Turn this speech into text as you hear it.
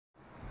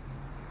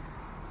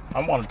I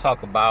want to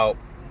talk about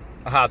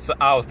how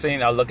I'll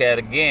look at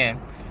it again,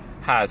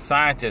 how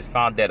scientists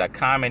found that a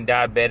common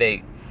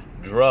diabetic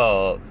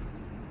drug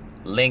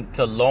linked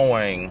to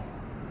lowering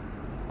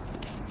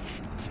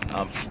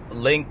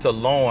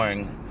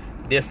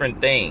different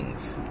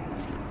things.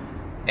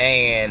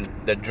 And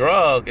the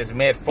drug is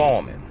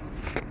metformin.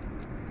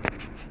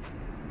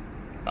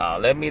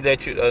 Let me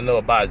let you know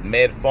about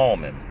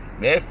metformin.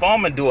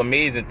 Metformin do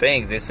amazing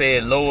things. They say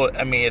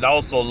it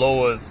also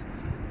lowers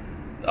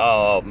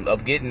lower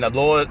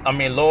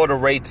the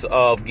rates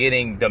of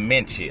getting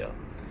dementia.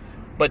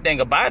 But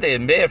think about it,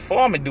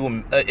 metformin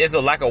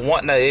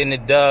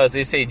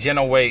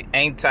generate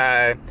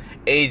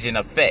anti-aging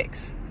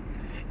effects.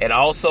 It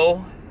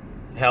also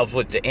helps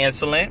with the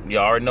insulin. You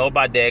already know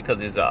about that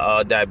because it's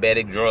a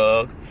diabetic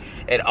drug.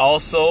 It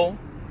also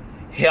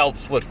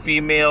helps with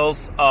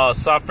females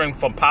suffering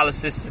from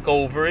polycystic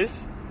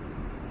ovaries.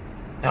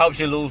 It helps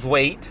you lose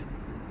weight.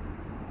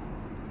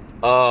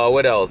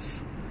 What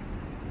else?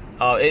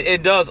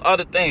 It does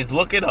other things.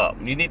 Look it up.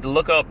 You need to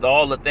look up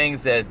all the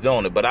things that's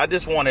doing it. But I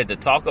just wanted to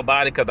talk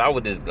about it because I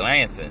was just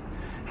glancing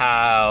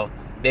how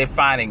they're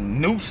finding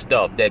new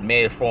stuff that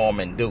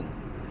metformin do.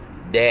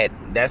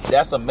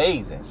 That's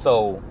amazing.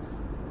 So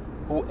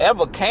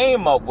whoever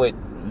came up with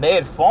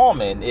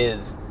metformin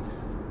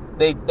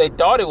they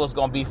thought it was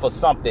going to be for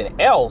something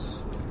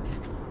else,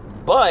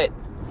 but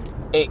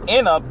it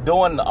ended up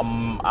doing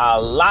a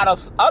lot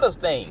of other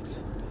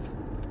things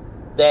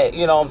that,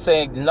 you know what I'm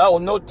saying,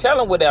 no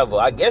telling whatever.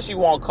 I guess you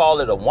want to call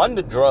it a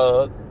wonder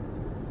drug.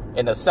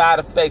 And the side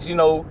effects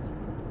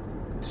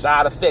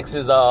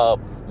is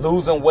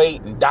losing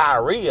weight and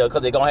diarrhea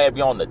because they're going to have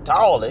you on the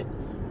toilet.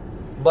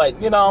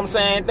 But, you know what I'm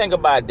saying? Think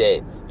about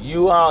that.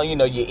 You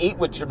eat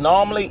what you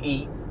normally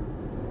eat.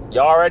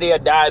 You're already a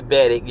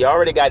diabetic. You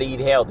already got to eat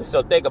healthy.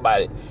 So think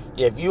about it.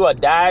 If you are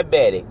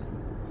diabetic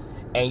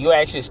and you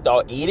actually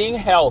start eating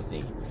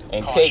healthy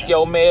and take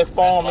your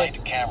metformin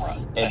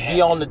and be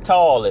on the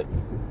toilet,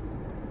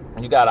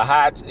 you got a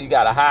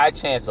high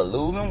chance of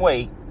losing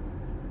weight,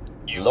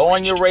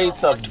 lowering your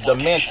rates of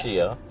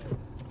dementia.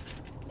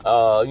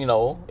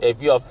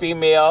 If you're a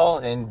female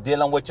and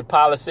dealing with your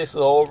polycystic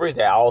ovaries,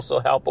 that also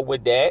help her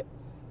with that.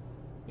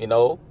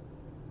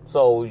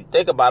 So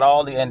think about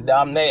all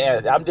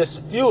I'm just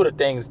a few of the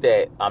things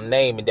that I'm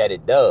naming that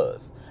it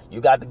does.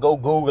 You got to go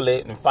Google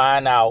it and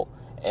find out,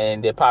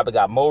 and they probably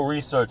got more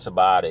research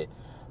about it.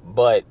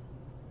 But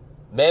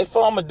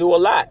metformin do a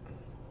lot.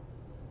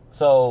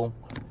 So,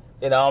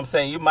 you know what I'm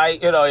saying, you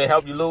might, it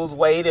help you lose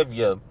weight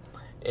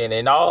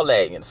and all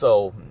that. And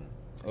so,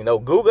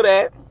 Google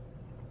that.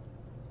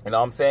 You know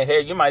what I'm saying?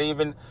 Hey, you might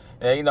even,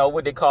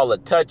 what they call a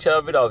touch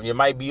of it, or you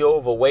might be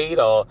overweight,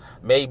 or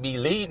maybe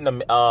leading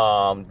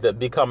to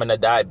becoming a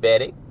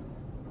diabetic.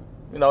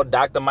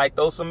 Doctor might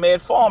throw some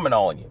metformin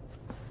on you.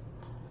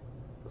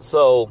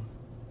 So,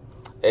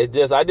 I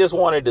just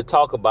wanted to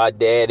talk about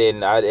that,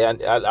 and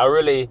I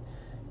really,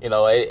 I'm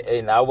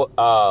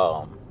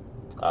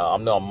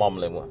not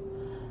mumbling one,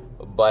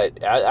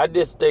 but I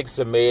just think it's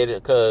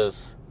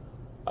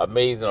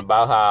amazing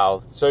about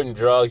how certain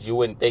drugs you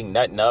wouldn't think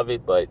nothing of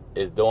it, but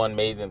it's doing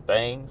amazing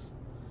things.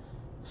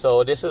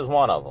 So this is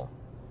one of them.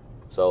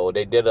 So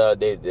they did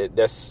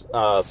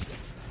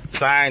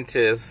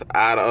scientists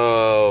out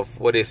of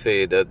what they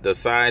say, the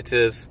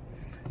scientists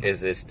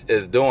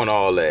is doing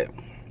all that.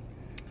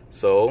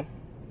 So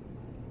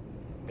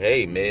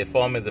hey,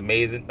 metformin is an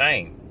amazing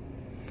thing.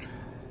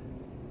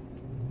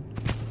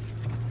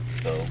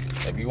 So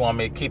if you want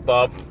me to keep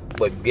up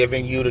with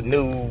giving you the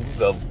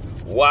news of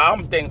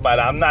I'm thinking about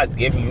it, I'm not going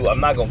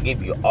to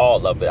give you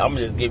all of it. I'm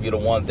going to just give you the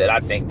ones that I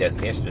think that's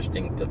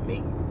interesting to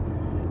me.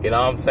 You know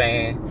what I'm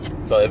saying?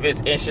 So if it's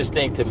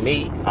interesting to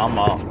me, I'm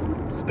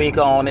going to speak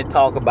on it,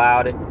 talk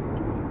about it.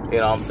 You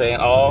know what I'm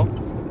saying? Or,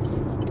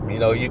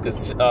 you could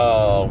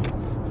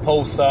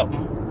post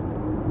something,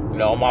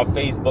 on my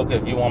Facebook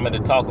if you want me to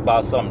talk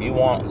about something you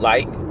want,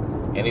 like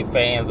any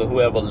fans or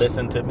whoever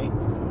listen to me.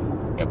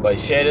 But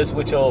share this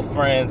with your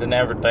friends and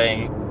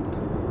everything.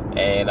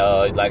 And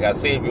like I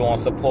said, if you want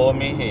to support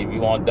me, if you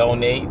want to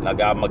donate, I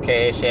got my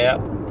Cash App.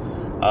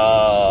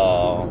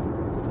 I'm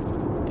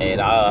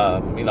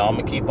going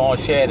to keep on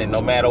sharing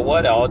no matter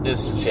what. I'll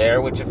just share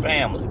it with your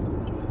family.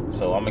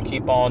 So I'm going to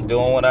keep on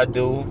doing what I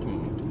do.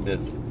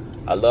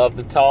 I love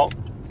to talk.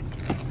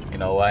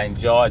 I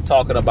enjoy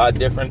talking about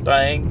different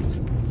things.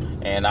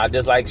 And I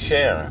just like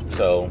sharing.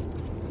 So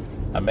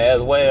I may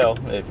as well,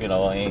 if you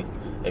ain't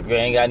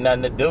got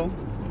nothing to do,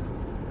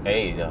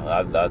 hey,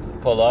 I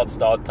just pull up,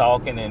 start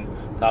talking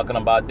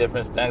about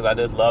different things I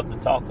just love to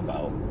talk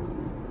about.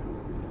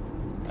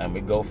 And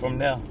we go from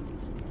there.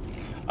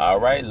 All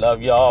right,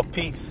 love y'all.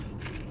 Peace.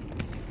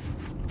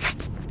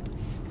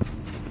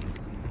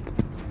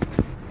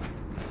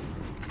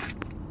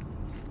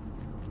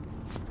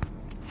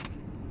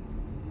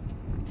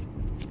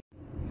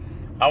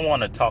 I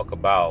want to talk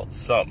about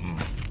something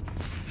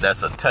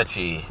that's a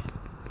touchy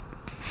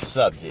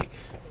subject.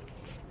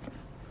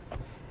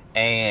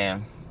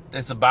 And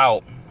it's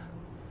about,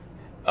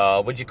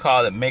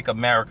 Make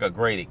America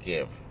Great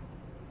Again.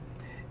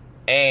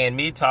 And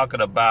me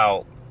talking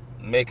about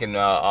making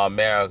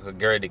America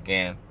great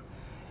again,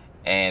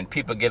 and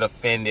people get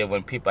offended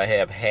when people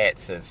have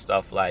hats and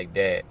stuff like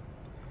that.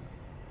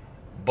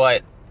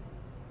 But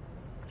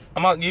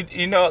I'm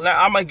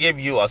gonna give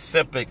you a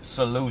simple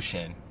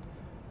solution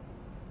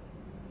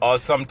or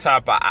some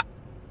type of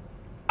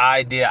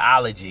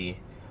ideology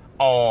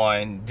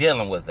on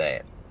dealing with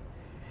that.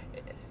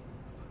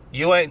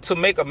 To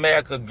make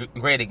America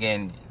great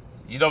again,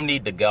 you don't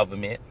need the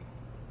government.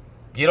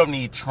 You don't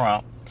need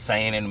Trump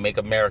saying and make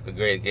America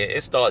great again.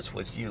 It starts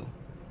with you.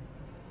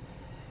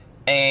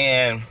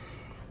 And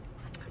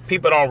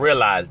people don't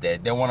realize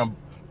that. They want to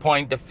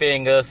point the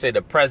finger, say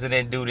the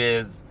president do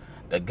this,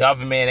 the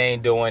government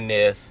ain't doing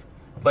this,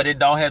 but it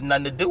don't have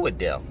nothing to do with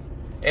them.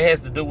 It has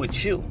to do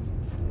with you.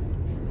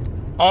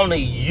 Only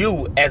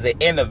you as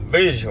an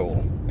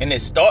individual, and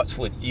it starts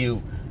with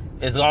you,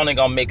 is only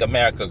going to make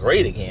America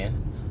great again.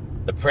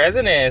 The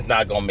president is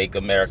not going to make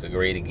America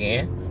great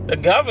again. The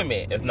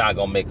government is not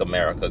going to make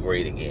America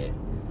great again.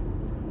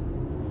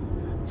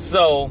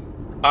 So,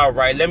 all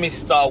right, let me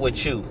start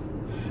with you.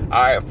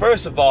 All right,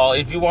 first of all,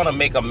 if you want to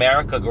make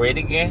America great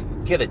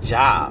again, get a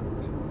job.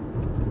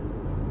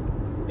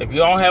 If you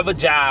don't have a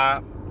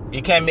job,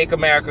 you can't make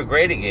America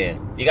great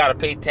again. You got to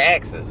pay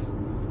taxes.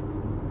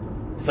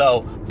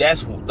 So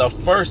that's the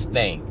first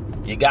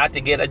thing. You got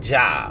to get a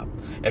job.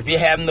 If you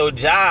have no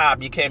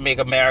job, you can't make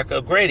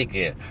America great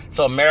again.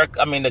 So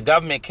the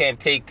government can't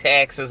take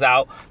taxes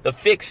out to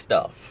fix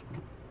stuff.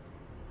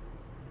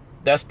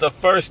 That's the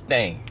first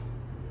thing.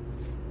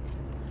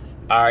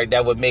 All right,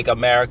 that would make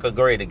America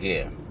great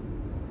again.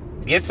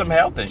 Get some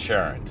health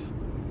insurance.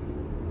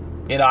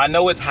 I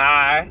know it's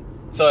high.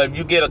 So if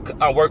you get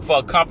a work for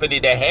a company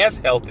that has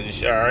health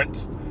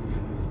insurance,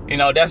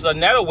 that's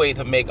another way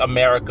to make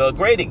America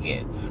great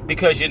again.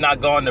 Because you're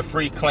not going to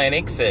free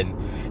clinics and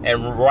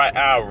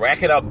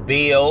racking up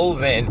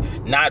bills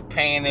and not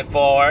paying it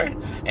for it.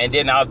 And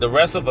then the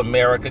rest of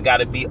America got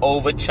to be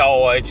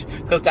overcharged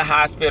because the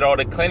hospital or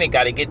the clinic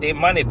got to get their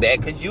money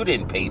back because you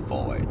didn't pay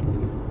for it.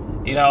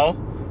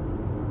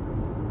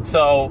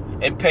 So,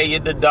 and pay your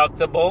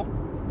deductible.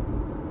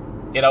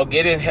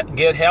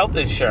 Get health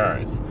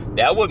insurance.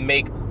 That would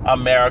make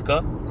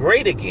America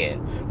great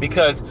again,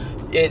 because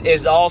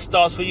it all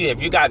starts with you.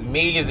 If you got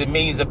millions and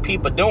millions of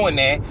people doing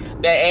that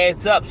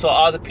adds up. So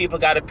other people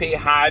got to pay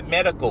high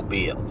medical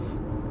bills.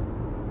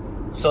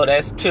 So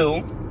that's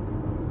two.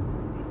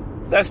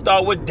 Let's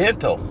start with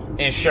dental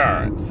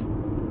insurance.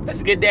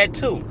 Let's get that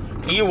too.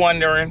 You're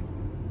wondering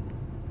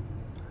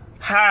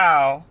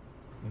how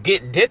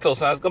get dental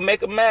insurance gonna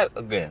make America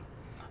again.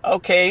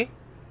 Okay.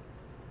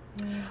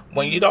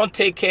 When you don't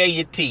take care of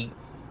your teeth,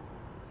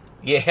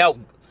 your health,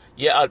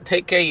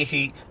 take care of your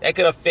teeth, that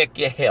could affect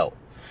your health.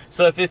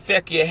 So if it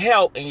affects your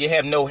health and you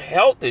have no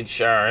health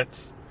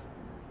insurance,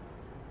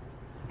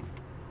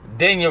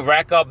 then you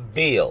rack up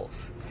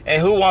bills.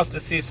 And who wants to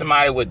see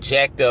somebody with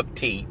jacked up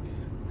teeth?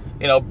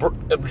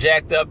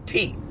 Jacked up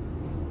teeth.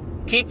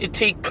 Keep your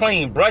teeth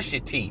clean. Brush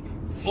your teeth.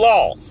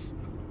 Floss.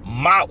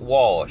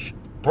 Mouthwash.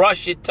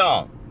 Brush your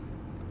tongue.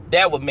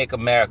 That would make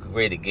America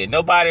great again.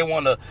 Nobody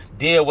want to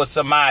deal with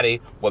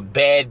somebody with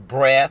bad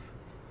breath,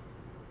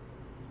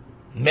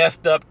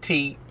 messed up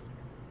teeth.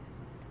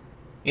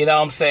 You know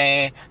what I'm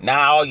saying?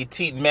 Now all your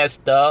teeth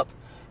messed up,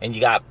 and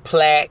you got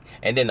plaque,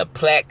 and then the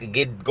plaque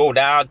could go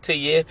down to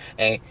you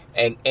and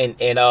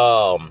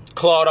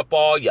clog up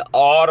all your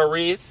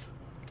arteries.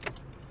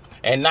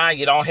 And now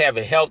you don't have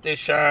a health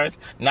insurance.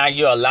 Now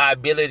you're a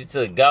liability to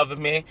the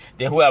government.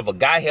 Then whoever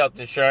got health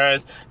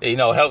insurance,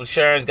 health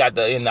insurance got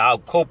our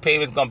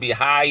co-payment's gonna be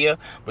higher.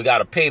 We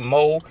gotta pay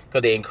more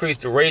because they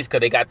increased the rates because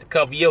they got to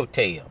cover your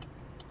tail.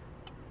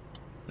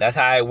 That's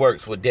how it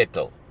works with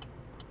dental.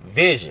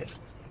 Vision.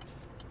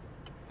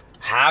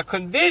 How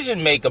can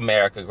vision make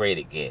America great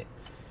again?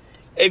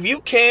 If you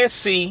can't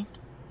see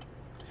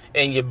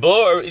and you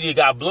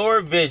got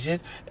blurry vision,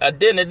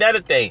 then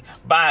another thing,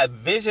 by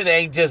vision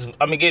ain't just,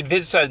 get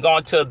vision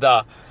going to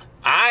the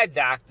eye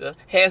doctor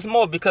has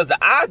more, because the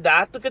eye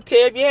doctor could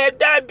tell if you had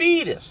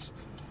diabetes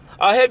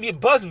or have you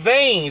bust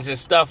veins and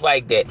stuff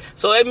like that.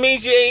 So that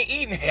means you ain't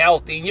eating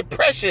healthy and your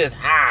pressure is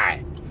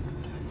high.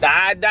 The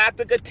eye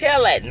doctor could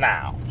tell that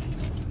now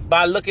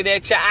by looking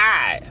at your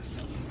eyes.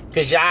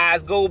 Because your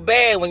eyes go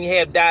bad when you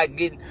have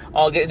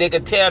they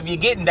can tell if you're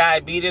getting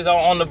diabetes or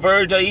on the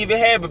verge or even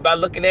have it by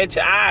looking at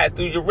your eyes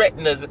through your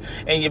retinas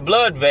and your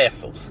blood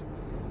vessels.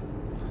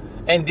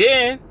 And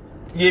then,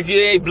 if you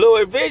ain't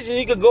blurry vision,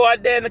 you could go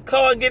out there in the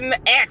car and get in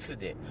an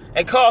accident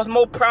and cause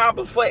more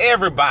problems for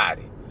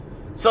everybody.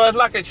 So it's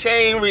like a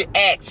chain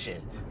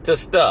reaction to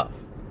stuff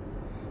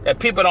that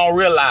people don't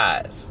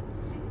realize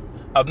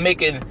of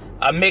making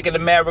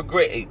America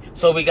great.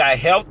 So we got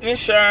health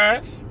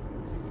insurance,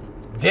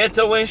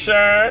 dental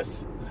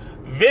insurance,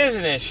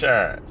 vision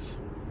insurance.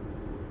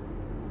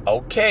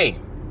 Okay.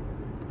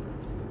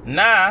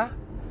 Now,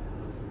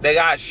 they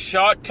got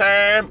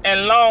short-term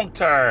and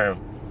long-term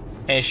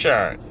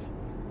insurance.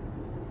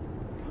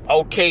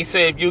 Okay, so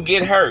if you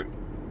get hurt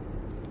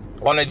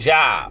on a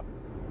job,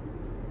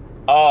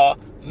 or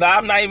Now,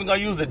 I'm not even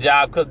gonna use a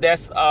job because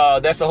that's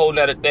a whole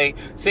nother thing.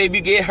 Say if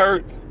you get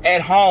hurt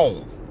at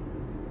home.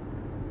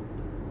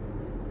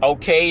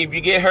 Okay, if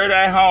you get hurt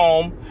at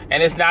home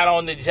and it's not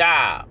on the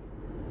job.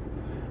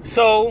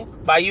 So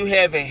by you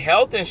having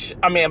health insurance,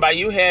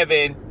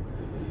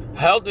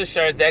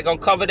 they're gonna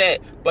cover that.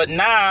 But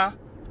now,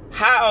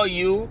 how are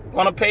you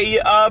gonna pay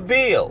your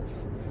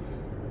bills?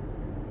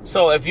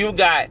 So if you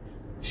got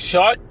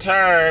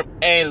short-term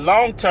and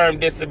long-term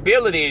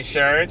disability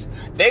insurance,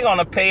 they're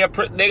gonna pay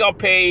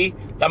the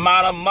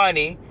amount of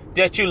money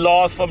that you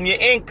lost from your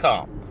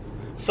income.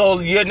 So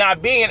you're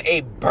not being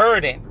a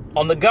burden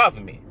on the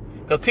government.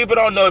 Because people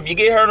don't know, if you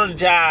get hurt on the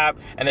job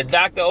and the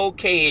doctor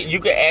okay it, you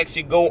can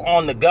actually go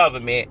on the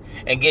government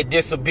and get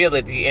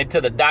disability until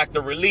the doctor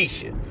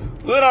release you.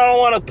 We don't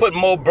want to put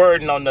more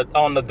burden on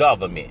the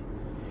government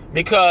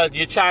because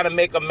you're trying to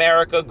make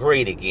America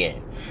great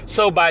again.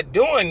 So by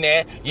doing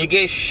that, you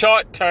get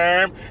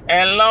short-term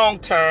and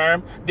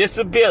long-term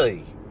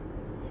disability.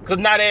 Because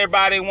not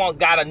everybody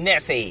got a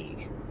nest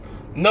egg.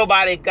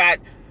 Nobody got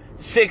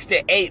 6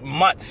 to 8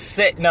 months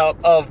setting up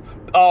of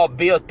all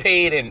bills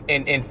paid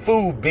and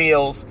food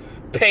bills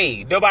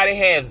paid. Nobody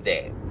has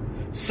that.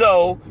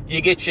 So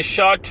you get your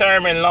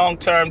short-term and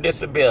long-term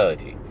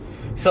disability.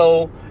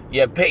 So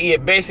you're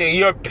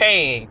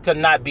paying to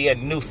not be a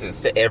nuisance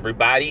to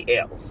everybody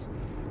else.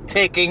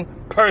 Taking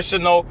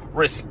personal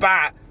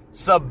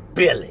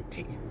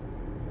responsibility.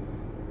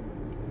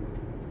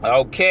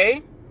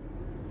 Okay?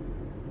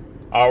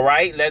 All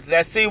right,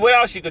 let's see what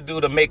else you could do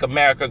to make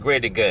America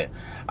great again.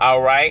 All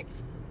right.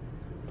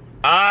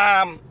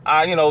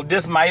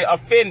 This might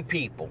offend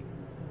people.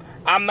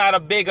 I'm not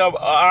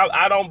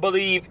I don't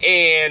believe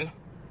in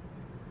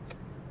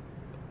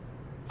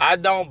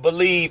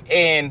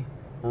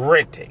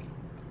renting.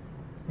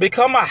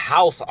 Become a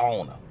house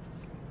owner.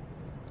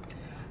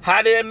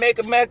 How did it make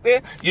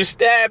America? You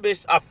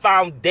establish a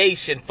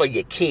foundation for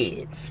your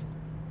kids.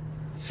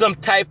 Some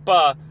type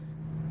of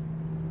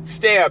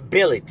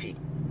stability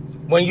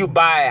when you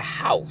buy a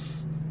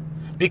house.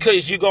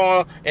 Because you're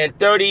going, in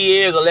 30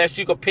 years, unless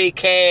you can pay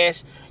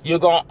cash, you're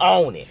going to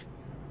own it.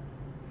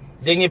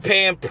 Then you're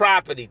paying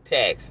property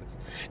taxes.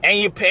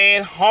 And you're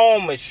paying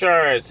home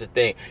insurance and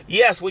things.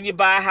 Yes, when you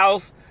buy a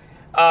house,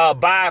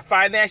 buy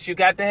finance, you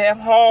got to have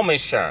home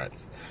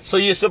insurance. So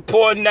you're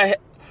supporting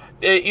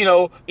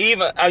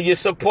you're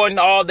supporting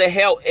all the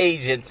health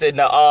agents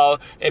and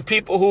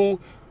people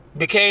who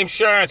became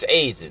insurance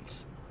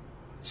agents.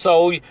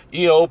 So,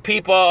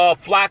 people are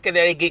flocking and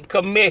they get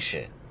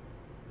commission.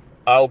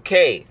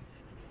 Okay.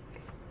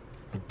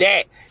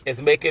 That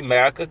is making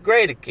America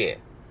great again.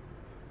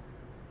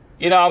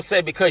 You know what I'm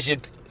saying? Because your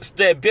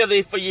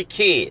stability for your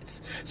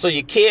kids. So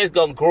your kids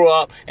gonna grow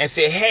up and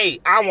say, hey,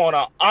 I want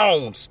to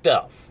own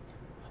stuff.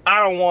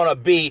 I don't want to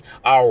be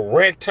a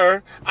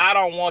renter. I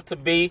don't want to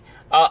be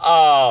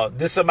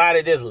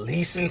somebody that's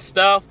leasing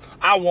stuff.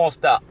 I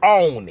want to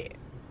own it.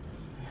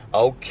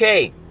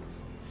 Okay.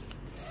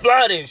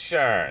 Flood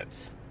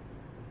insurance.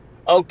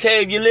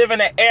 Okay, if you live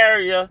in an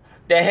area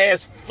that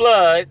has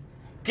flood,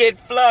 get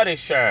flood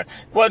insurance.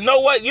 Well, know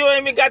what? You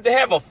ain't even got to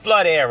have a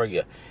flood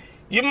area.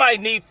 You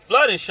might need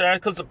flood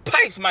insurance because the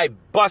pipes might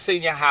bust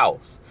in your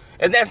house.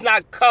 And that's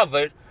not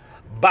covered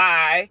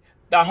by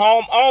the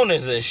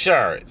homeowner's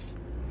insurance.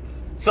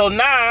 So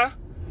now,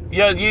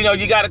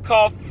 you got to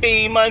call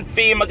FEMA, and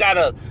FEMA got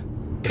to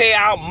pay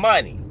out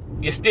money.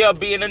 You're still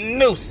being a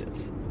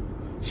nuisance.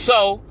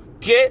 So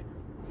get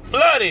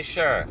flood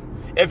insurance.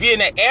 If you're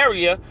in an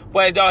area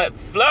where it don't have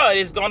flood,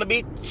 it's going to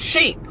be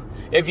cheap.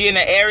 If you're in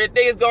an area,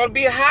 it's going to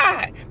be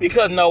high.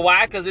 Because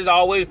why? Because it's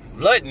always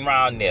flooding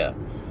around there.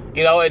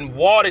 And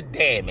water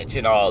damage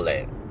and all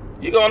that.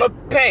 You're going to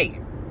pay.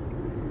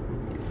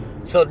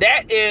 So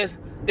that is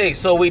thing.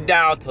 So we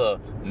down to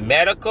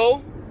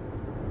medical,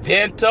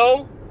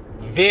 dental,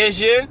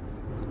 vision,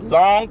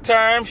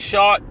 long-term,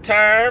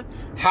 short-term,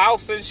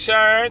 house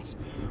insurance,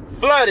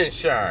 flood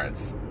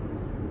insurance.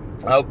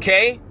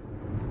 Okay?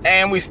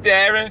 And we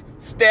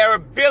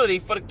stability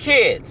for the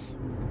kids.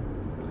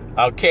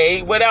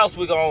 Okay, where else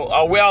we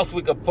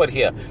could put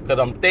here? Because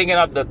I'm thinking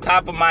off the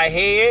top of my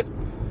head,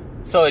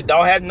 so it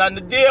don't have nothing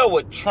to deal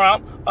with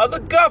Trump or the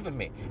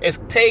government. It's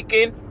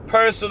taking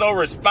personal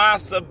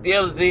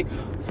responsibility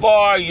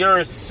for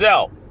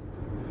yourself.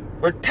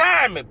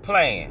 Retirement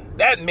plan,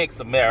 that makes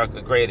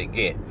America great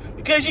again.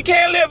 Because you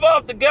can't live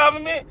off the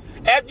government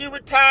after you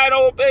retire and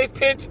old age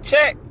pension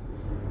check.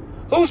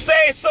 Who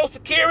says Social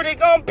Security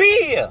gonna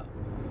be here?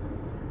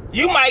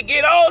 You might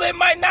get old, they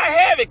might not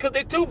have it because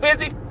they're too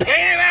busy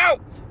paying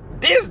out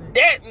this,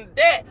 that, and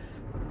that.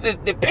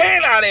 They're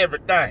paying out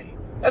everything.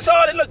 That's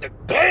all they look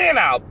at, paying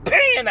out.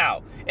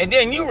 And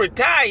then you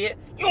retire,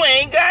 you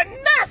ain't got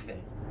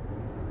nothing.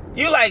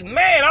 You like,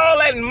 man, all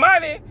that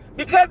money,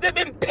 because they've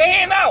been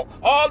paying out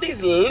all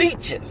these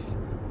leeches.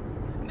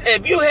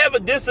 If you have a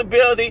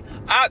disability,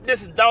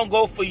 this don't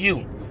go for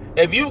you.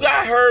 If you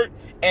got hurt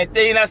and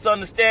think that's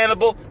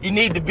understandable, you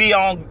need to be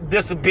on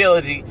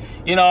disability.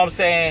 You know what I'm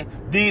saying?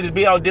 Need to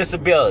be on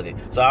disability.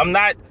 So I'm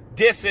not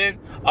dissing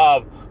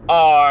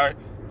or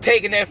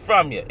taking that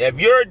from you. If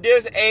you're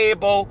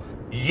disabled,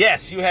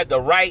 yes, you have the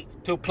right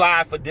to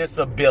apply for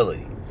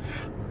disability.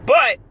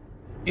 But,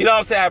 you know what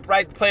I'm saying, I have the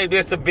right to claim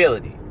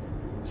disability.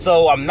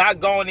 So I'm not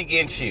going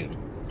against you.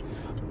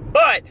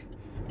 But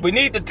we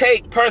need to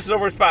take personal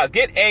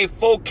responsibility. Get a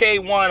full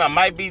K1. I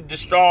might be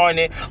destroying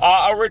it.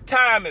 Or a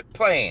retirement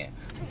plan.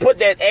 Put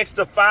that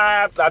extra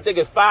 $5. I think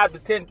it's $5,000 to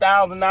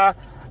 $10,000 now.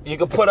 You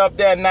can put up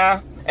there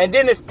now. And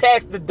then it's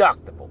tax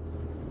deductible.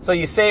 So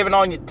you're saving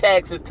on your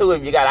taxes too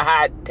if you got a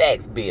high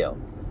tax bill.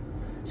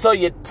 So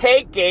you're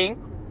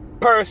taking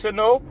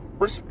personal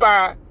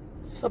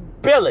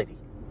responsibility.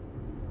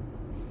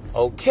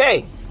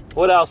 Okay.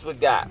 What else we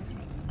got?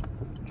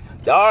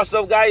 You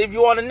also got, if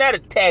you want another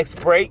tax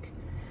break,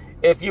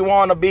 if you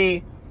want to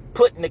be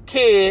putting the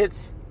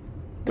kids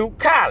through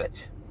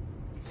college.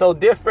 So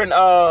different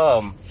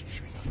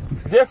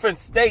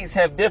states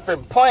have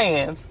different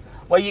plans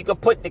where you can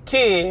put the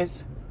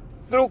kids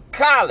through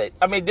college.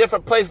 I mean,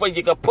 different places where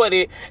you can put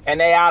it and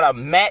they either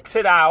max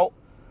it out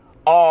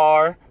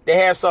or they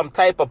have some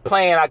type of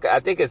plan. I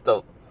think it's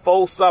the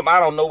full sum. I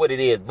don't know what it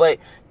is, but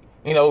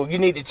you know, you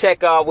need to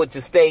check out with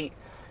your state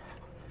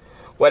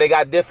where they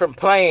got different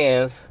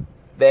plans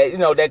that, you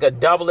know, they could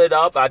double it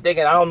up. I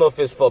don't know if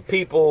it's for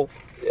people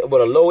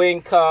with a low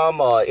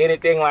income or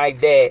anything like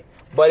that,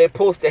 but it's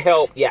supposed to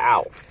help you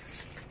out.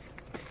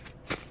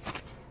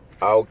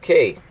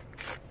 Okay.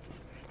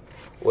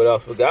 What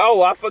else we got?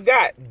 Oh, I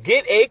forgot.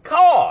 Get a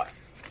car.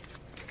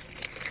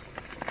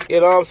 You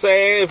know what I'm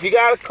saying? If you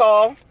got a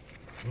car,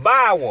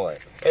 buy one.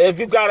 And if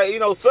you got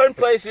certain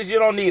places you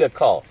don't need a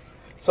car.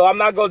 So I'm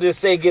not going to just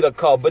say get a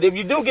car. But if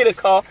you do get a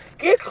car,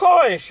 get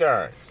car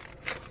insurance.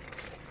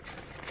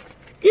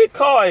 Get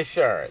car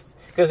insurance.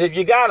 Because if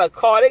you got a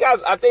car,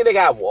 I think they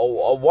got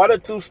one or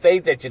two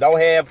states that you don't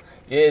have.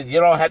 You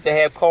don't have to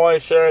have car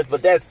insurance.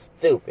 But that's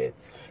stupid.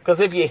 Because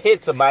if you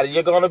hit somebody,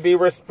 you're going to be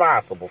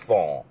responsible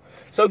for them.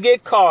 So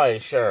get car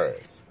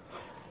insurance.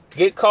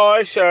 Get car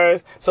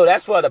insurance. So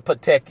that's for to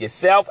protect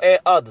yourself and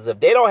others.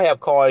 If they don't have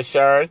car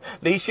insurance,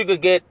 at least you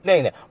could get,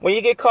 when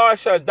you get car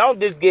insurance,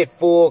 don't just get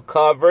full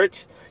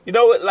coverage. You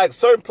know what? Like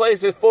certain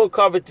places, full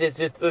coverage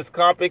is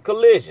comp and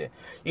collision.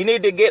 You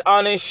need to get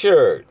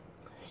uninsured.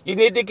 You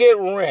need to get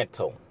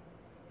rental.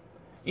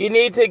 You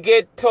need to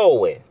get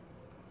towing.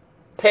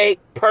 Take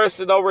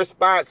personal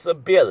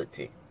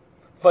responsibility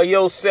for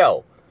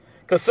yourself.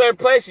 Because certain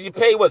places you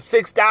pay,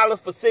 $6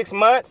 for 6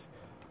 months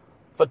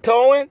for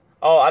towing?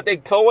 Oh, I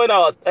think towing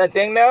or a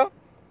thing now.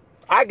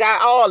 I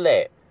got all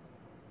that.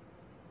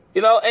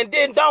 And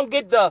then don't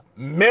get the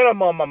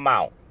minimum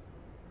amount.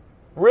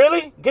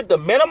 Really? Get the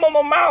minimum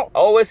amount?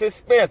 Oh, it's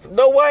expensive. You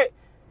know what?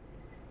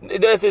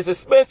 If it's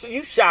expensive,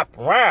 you shop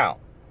around.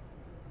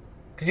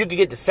 Because you can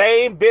get the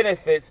same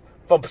benefits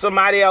from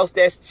somebody else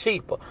that's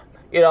cheaper.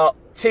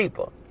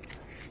 Cheaper.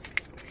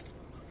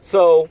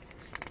 So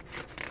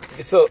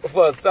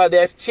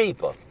that's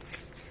cheaper.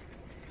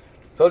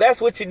 So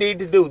that's what you need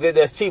to do.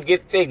 That's cheap.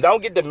 Get things.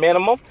 Don't get the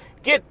minimum.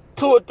 Get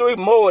 2 or 3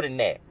 more than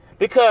that.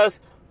 Because,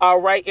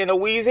 all right, in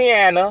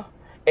Louisiana,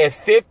 it's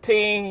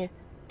 15,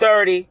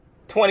 30,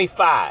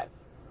 25.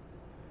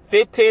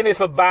 15 is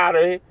for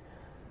battery.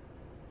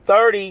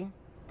 30,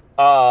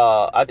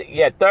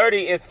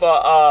 30 is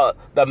for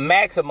the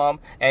maximum,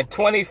 and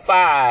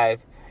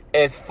 25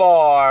 is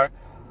for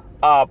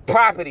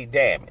property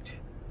damage.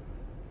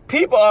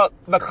 People,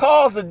 the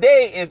cause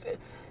today is,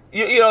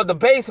 the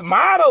base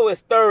model is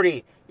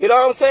 30. You know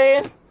what I'm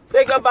saying?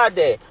 Think about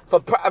that. For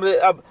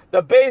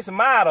the base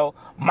model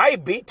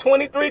might be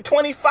 23,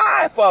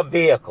 25 for a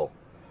vehicle.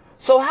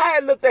 So how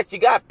it look that you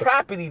got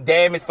property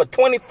damage for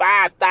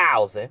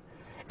 $25,000,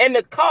 and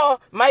the car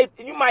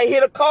you might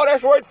hit a car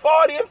that's worth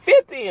 40 and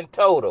 50 in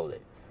total.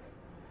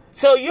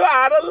 So you're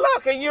out of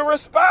luck and you're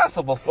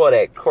responsible for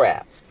that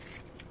crap.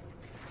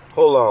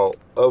 Hold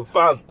on.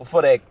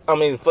 For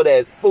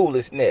that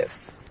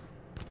foolishness.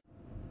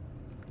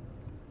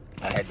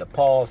 I had to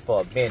pause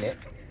for a minute.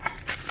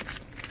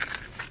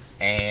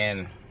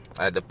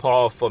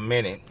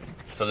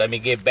 So let me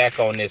get back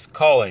on this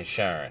car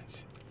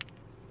insurance.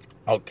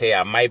 Okay,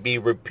 I might be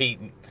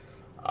repeating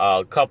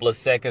a couple of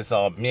seconds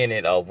or a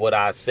minute of what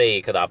I say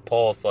because I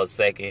paused for a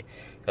second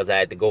because I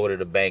had to go to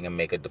the bank and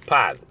make a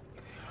deposit.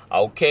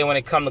 Okay, when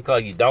it comes to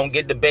cars, you don't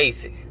get the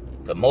basic.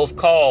 The most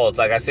cars,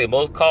 like I said,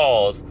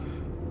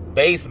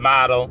 base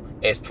model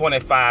is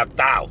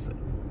 $25,000.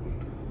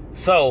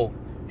 So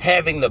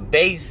having the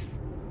base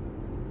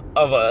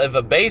of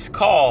a base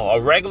car,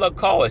 a regular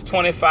car is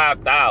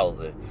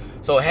 $25,000.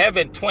 So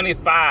having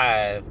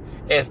 25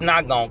 is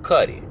not gonna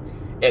cut it.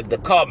 If the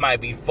car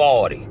might be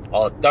 40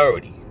 or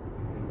 30,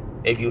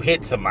 if you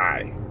hit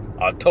somebody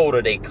or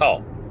total their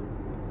car.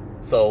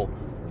 So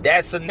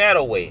that's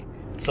another way.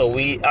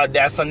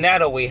 That's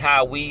another way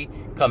how we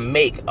can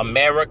make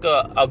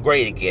America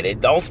great again. It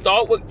don't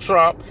start with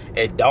Trump.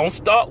 It don't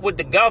start with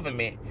the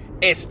government.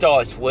 It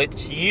starts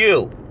with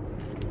you.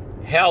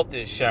 Health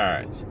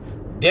insurance,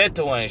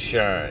 dental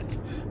insurance,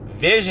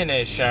 vision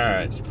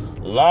insurance,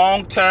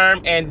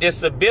 long-term and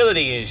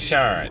disability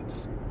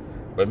insurance.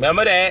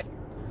 Remember that.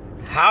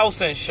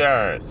 House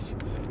insurance,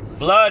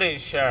 flood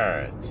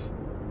insurance,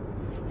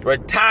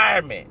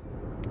 retirement.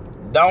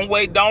 Don't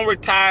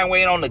retire and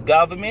wait on the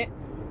government.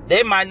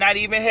 They might not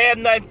even have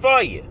nothing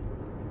for you.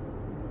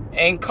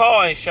 And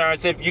car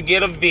insurance if you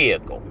get a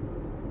vehicle.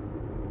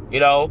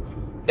 You know,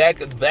 that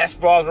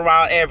falls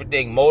around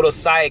everything.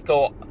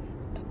 Motorcycle,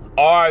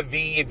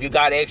 RV, if you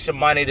got extra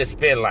money to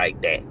spend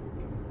like that.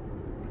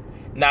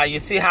 Now, you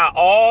see how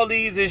all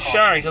these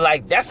insurance,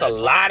 like, that's a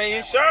lot of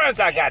insurance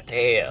I got to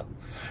have.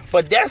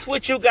 But that's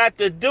what you got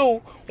to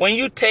do when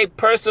you take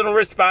personal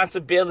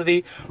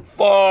responsibility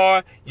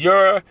for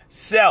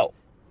yourself.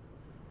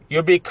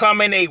 You're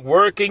becoming a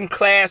working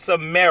class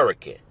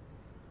American.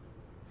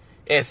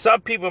 And some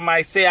people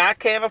might say, I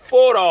can't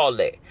afford all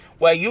that.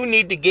 Well, you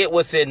need to get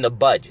what's in the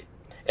budget.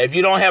 If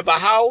you don't have a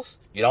house,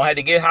 you don't have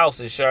to get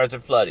house insurance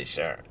and flood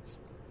insurance.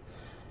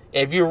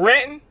 If you're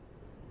renting,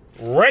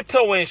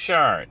 rental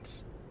insurance.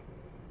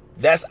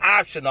 That's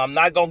optional. I'm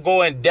not going to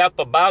go in depth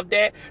about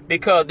that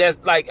because that's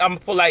like, I'm going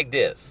to put like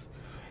this.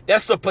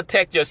 That's to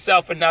protect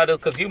yourself and others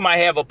because you might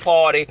have a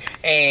party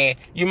and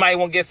you might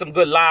want to get some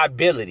good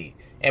liability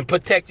and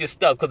protect your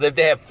stuff. Because if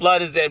they have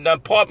flooders and the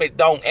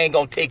apartment ain't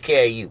going to take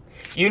care of you.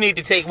 You need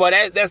to take, well,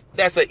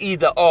 that's an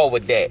either or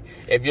with that.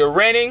 If you're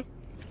renting,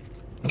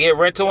 get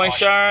rental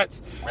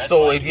insurance.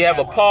 So if you have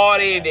a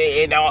party and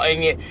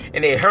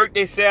they hurt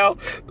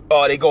themselves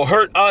or they go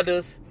hurt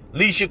others, at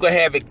least you can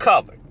have it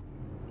covered.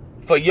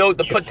 For you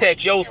to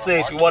protect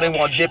yourself, you want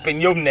to dip in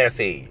your nest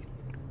egg.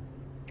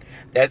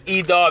 That's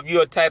either if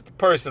you're a type of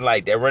person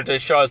like that. Rental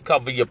insurance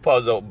covers your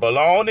personal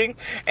belongings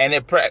and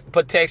it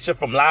protects you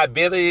from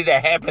liability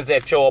that happens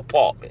at your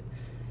apartment.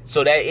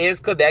 So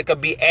that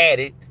could be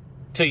added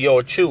to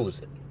your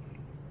choosing.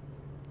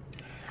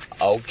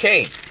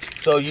 Okay.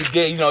 So you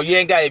get, you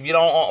ain't got, if you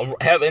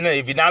don't have,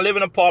 if you're not living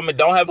in an apartment,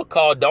 don't have a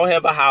car, don't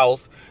have a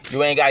house,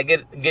 you ain't got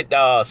to get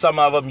some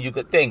of them you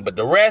could think. But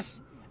the rest,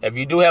 if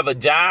you do have a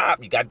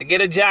job, you got to get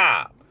a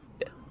job.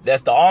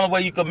 That's the only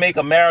way you can make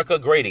America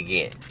great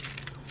again.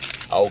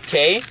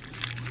 Okay.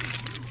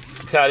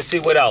 Try to see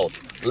what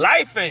else.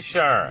 Life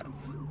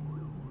insurance.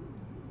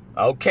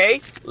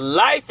 Okay.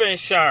 Life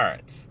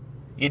insurance.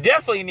 You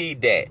definitely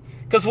need that.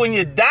 Because when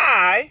you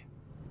die,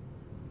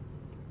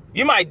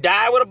 you might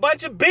die with a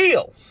bunch of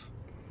bills.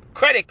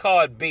 Credit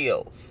card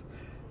bills.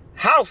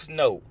 House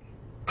note.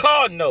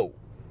 Car note.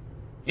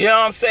 You know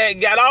what I'm saying?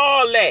 Got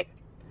all that.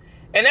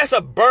 And that's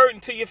a burden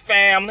to your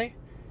family.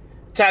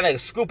 Trying to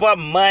scoop up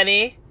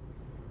money.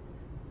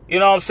 You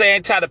know what I'm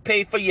saying? Try to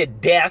pay for your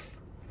death.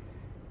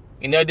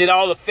 Then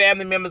all the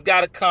family members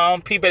got to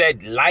come. People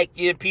that like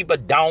you, people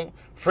don't.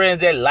 Friends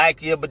that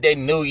like you, but they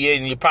knew you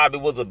and you probably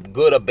was a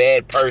good or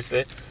bad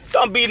person.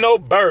 Don't be no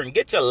burden.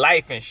 Get your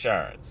life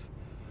insurance.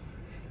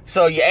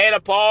 So you add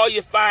up all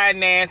your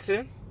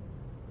financing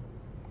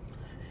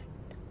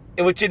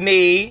and what you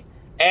need.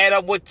 Add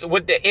up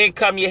with the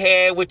income you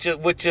had with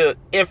your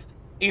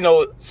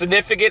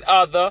significant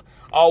other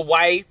or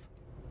wife,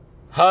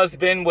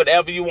 husband,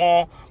 whatever you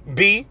want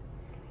be.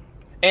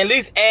 And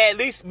at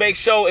least make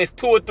sure it's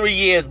 2 or 3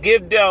 years.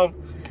 Give them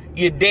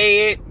you're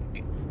dead,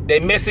 they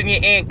missing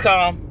your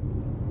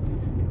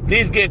income. At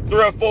least get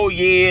 3 or 4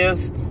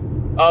 years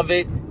of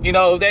it.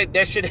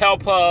 That should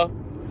help her,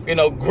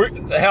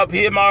 help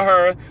him or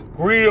her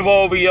grieve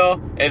over you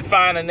and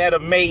find another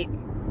mate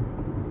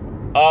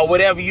or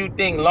whatever you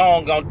think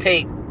long gonna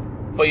take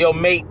for your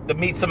mate to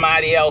meet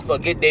somebody else or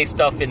get their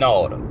stuff in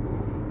order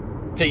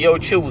to your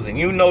choosing.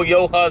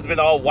 Your husband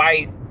or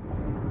wife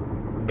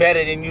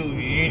better than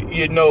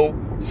you know,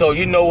 so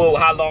you know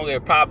how long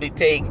it probably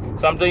take.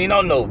 Something you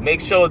don't know. Make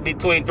sure it's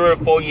between 3 or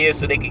 4 years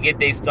so they can get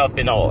their stuff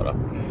in order.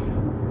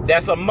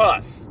 That's a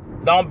must.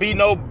 Don't be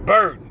no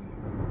burden.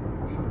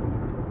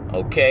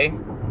 Okay.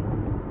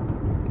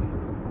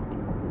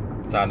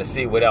 Trying to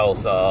see what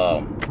else.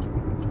 I'm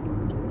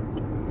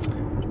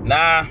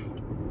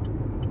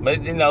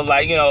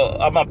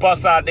a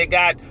bust out. They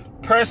got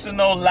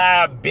personal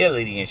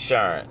liability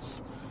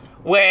insurance,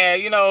 where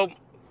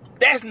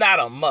that's not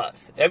a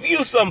must. If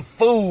you some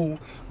fool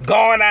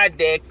going out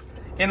there,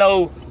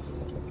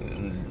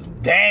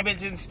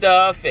 damaging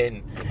stuff,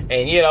 and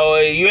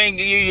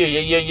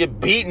you're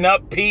beating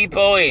up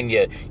people, and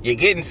you're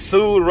getting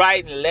sued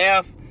right and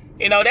left,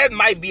 that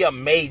might be a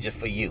major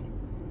for you.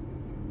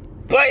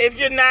 But if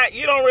you're not,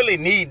 you don't really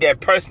need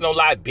that personal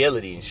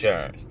liability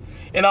insurance.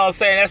 You know what I'm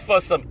saying? That's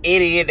for some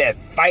idiot that's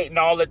fighting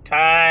all the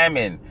time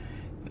and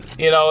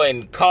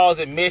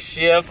causing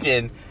mischief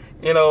and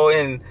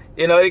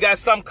they got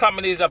some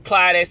companies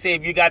apply that say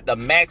if you got the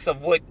max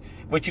of what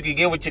you can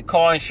get with your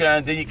car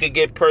insurance, then you can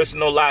get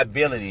personal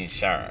liability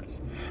insurance.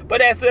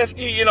 But that's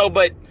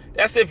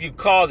if you're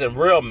causing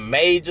real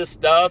major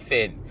stuff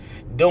and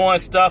doing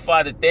stuff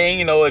on the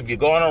thing, if you're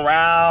going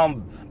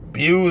around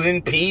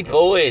abusing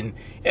people and,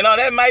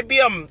 that might be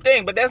a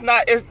thing, but that's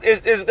not,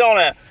 it's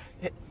gonna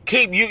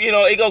keep you,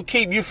 it gonna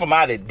keep you from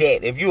out of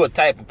debt if you're a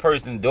type of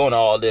person doing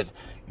all this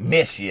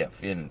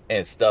mischief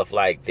and stuff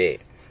like that.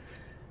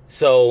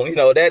 So,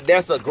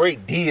 that's a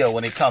great deal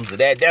when it comes to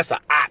that. That's an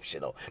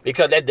optional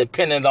because that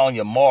depends on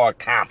your moral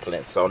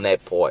competence on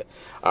that point.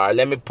 All right,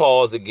 let me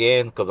pause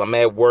again because I'm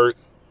at work.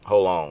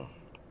 Hold on.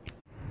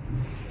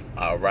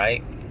 All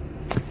right.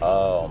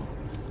 I'm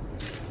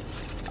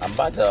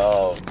about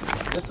to,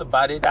 that's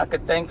about it I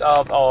could think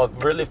of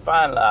really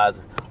finalize.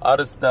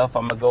 Other stuff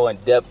I'm going to go in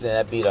depth and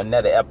that'll be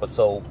another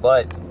episode.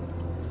 But,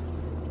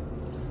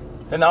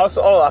 and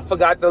also, I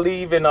forgot to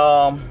leave in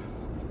our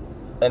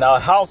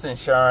house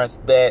insurance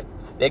that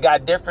they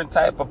got different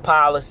type of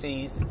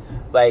policies,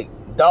 like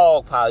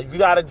dog policy. If you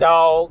got a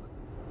dog,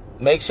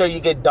 make sure you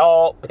get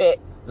dog pet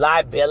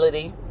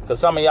liability, because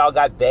some of y'all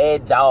got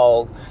bad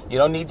dogs. You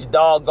don't need your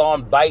dog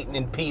going biting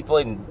in people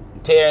and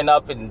tearing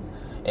up and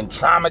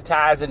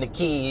traumatizing the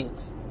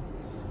kids.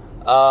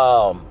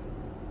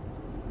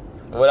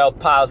 What else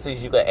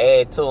policies you can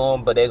add to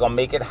them, but they're gonna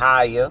make it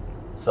higher,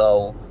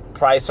 so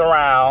price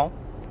around.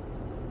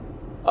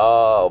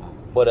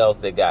 What else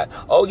they got?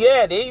 Oh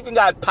yeah, they even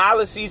got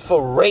policies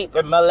for rape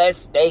and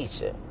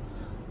molestation.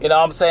 You know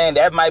what I'm saying?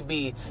 That might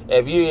be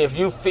if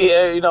you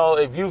feel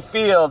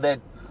that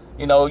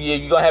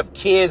you're gonna have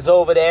kids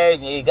over there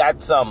and you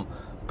got some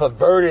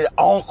perverted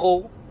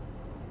uncle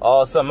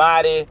or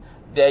somebody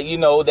that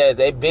that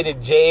they've been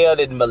in jail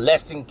and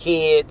molesting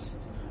kids.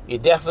 You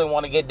definitely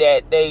want to get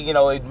that.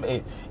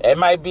 It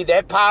might be,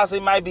 that policy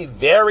might be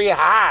very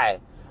high.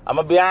 I'm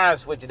gonna be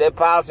honest with you. That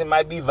policy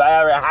might be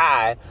very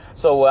high.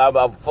 So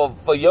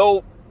for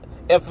your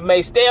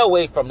information, stay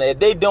away from that. If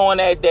they doing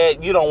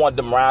that you don't want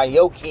them around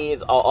your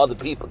kids or other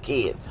people's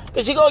kids,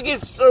 because you're gonna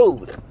get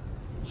sued.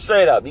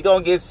 Straight up, you're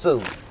gonna get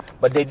sued.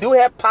 But they do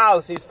have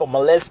policies for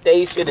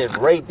molestation and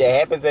rape that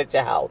happens at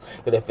your house.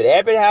 Because if it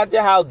happens at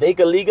your house, they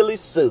can legally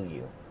sue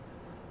you.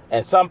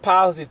 And some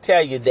policies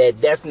tell you that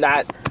that's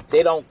not,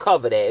 they don't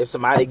cover that if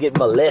somebody get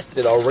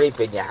molested or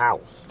raped in your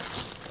house.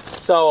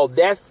 So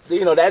that's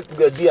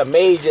could be a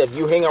major if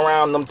you hang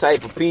around them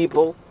type of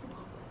people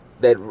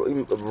that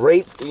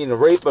rape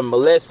and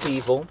molest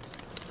people,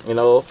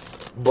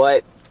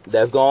 but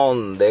that's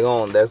gonna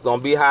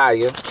be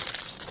higher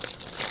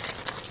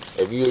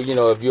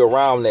if you're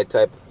around that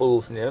type of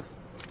foolishness.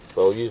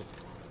 So you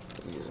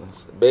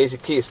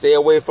basically stay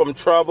away from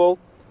trouble.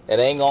 It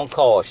ain't gonna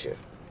cost you.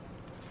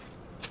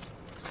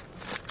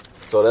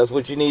 So that's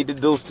what you need to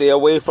do. Stay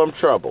away from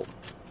trouble.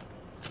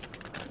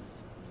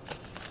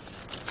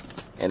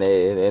 And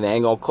it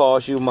ain't gonna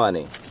cost you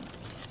money.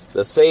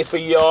 The safer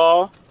you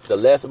are, the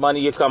less money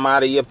you come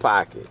out of your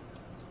pocket.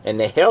 And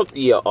the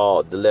healthier you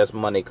are, the less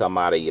money come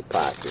out of your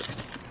pocket.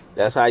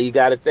 That's how you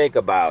gotta think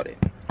about it.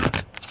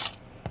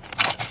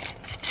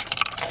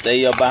 Stay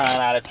your behind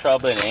out of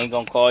trouble and it ain't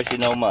gonna cost you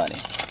no money.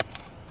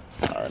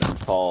 Alright,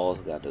 let's pause.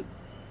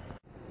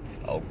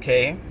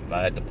 Okay, I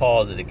had to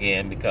pause it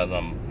again because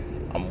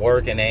I'm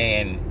working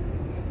and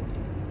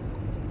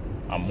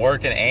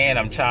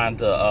I'm trying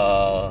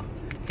to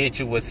hit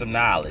you with some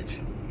knowledge.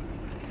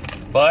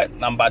 But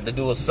I'm about to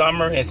do a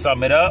summary and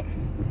sum it up.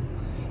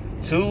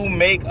 To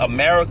make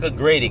America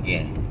great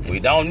again, we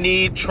don't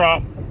need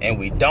Trump and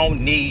we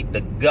don't need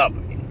the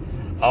government.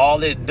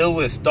 All it do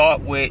is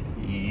start with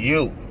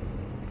you.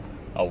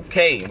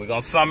 Okay, we're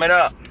gonna sum it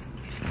up.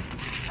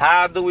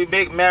 How do we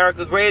make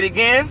America great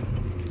again?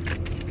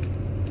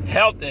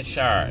 Health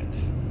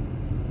insurance,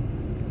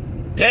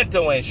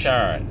 dental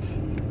insurance,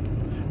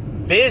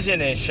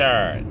 vision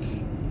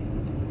insurance,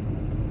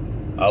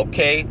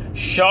 okay,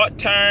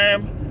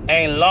 short-term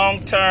and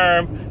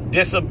long-term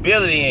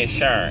disability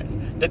insurance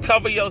to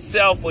cover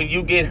yourself when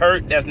you get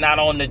hurt that's not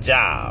on the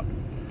job.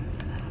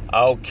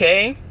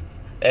 Okay,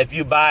 if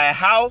you buy a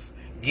house,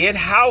 get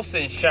house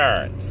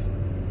insurance.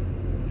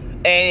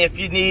 And if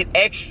you need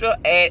extra,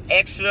 add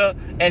extra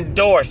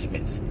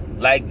endorsements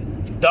like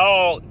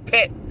dog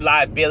pet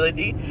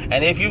liability.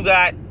 And if you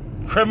got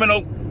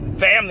criminal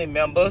family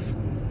members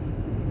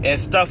and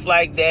stuff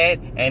like that,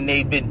 and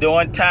they've been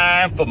doing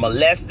time for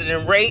molested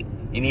and rape,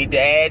 you need to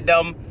add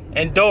them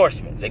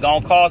endorsements. They're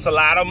going to cost a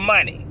lot of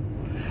money.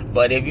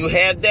 But if you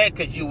have that,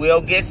 because you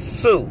will get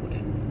sued.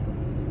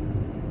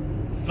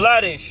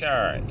 Flood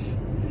insurance.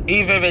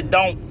 Even if it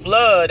don't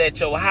flood at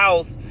your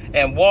house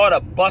and water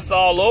busts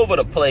all over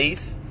the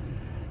place,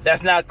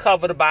 that's not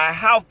covered by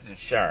health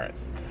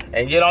insurance.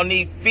 And you don't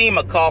need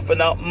FEMA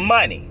coughing up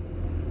money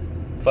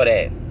for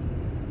that.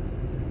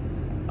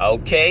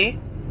 Okay?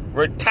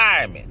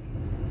 Retirement.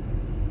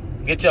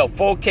 Get your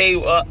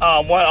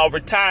 4K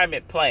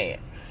retirement plan.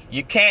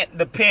 You can't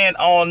depend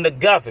on the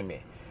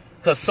government.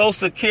 Because Social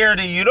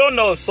Security, you don't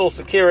know if Social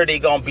Security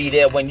going to be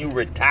there when you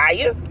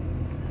retire.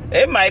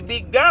 It might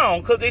be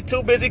gone because they're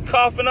too busy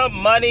coughing up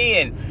money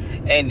and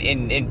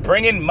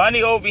bringing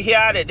money over here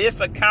out of this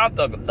account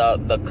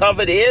to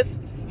cover this.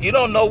 You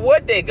don't know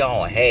what they're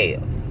going to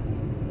have.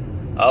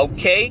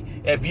 Okay?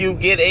 If you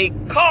get a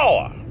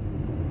car,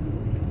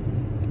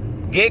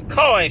 get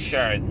car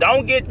insurance.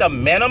 Don't get the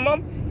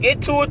minimum.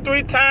 Get 2 or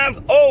 3 times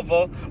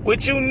over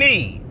what you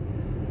need.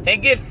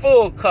 And get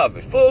full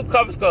coverage. Full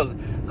coverage because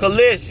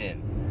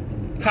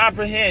collision,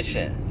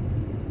 comprehension,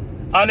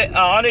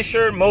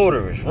 uninsured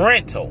motorist,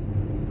 rental.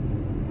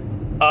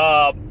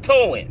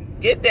 Towing.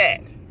 Get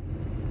that.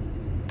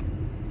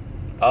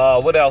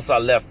 What else I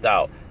left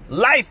out?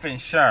 Life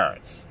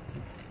insurance.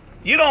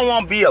 You don't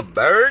want to be a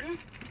burden.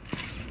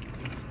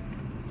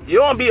 You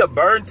don't want to be a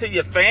burden to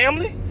your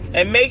family.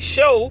 And make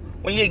sure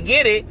when you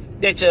get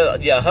it that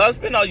your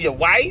husband or your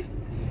wife,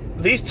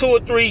 at least 2 or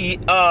 3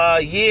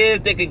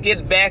 years, they could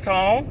get back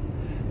home.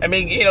 I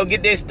mean,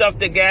 get their stuff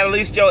together, at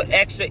least your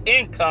extra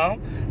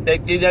income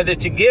that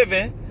that you're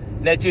giving,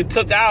 that you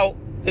took out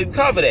to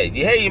cover that.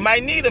 Hey, you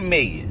might need $1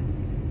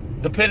 million,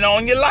 depending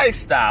on your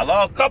lifestyle,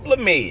 or a couple of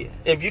million,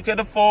 if you can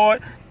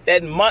afford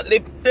that monthly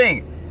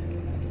thing.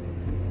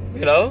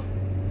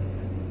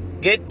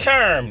 Get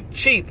term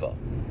cheaper.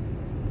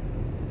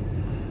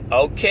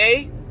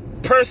 Okay,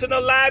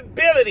 personal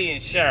liability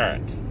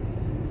insurance.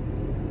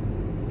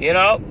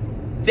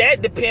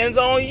 That depends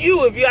on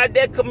you. If you're out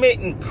there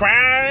committing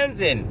crimes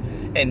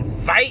and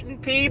fighting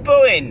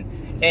people, and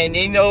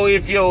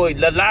if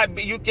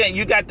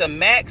you got the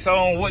max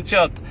on what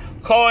your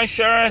car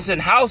insurance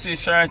and house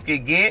insurance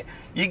could get,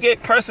 you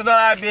get personal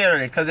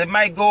liability, because it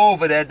might go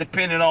over that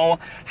depending on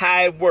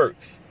how it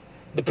works,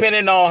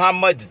 depending on how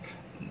much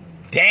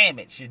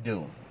damage you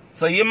do.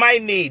 So you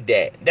might need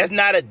that. That's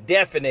not a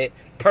definite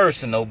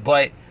personal,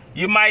 but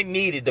you might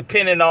need it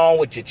depending on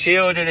what your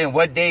children and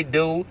what they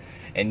do,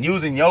 and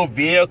using your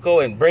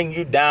vehicle and bring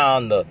you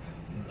down the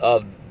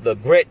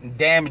grit and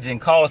damage and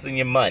costing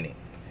you money.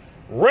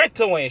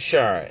 Rental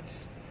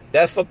insurance.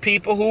 That's for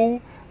people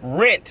who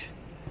rent.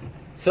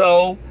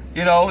 So,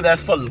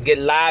 that's for get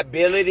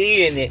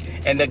liability,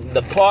 and the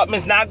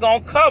department's not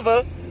gonna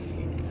cover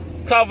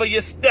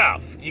your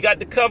stuff. You got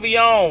to cover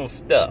your own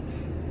stuff.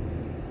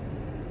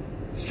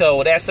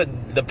 So that's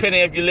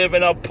depending if you live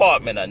in an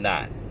apartment or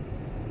not.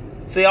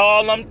 See,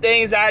 all them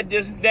things I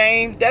just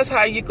named, that's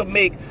how you can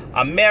make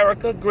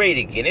America great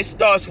again. It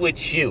starts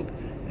with you,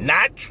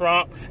 not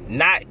Trump,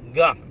 not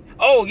government.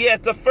 Oh, yes,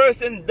 the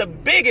first and the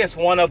biggest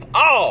one of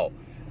all.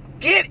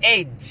 Get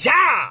a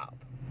job.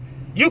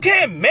 You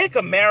can't make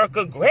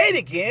America great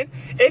again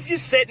if you're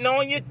sitting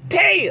on your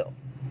tail.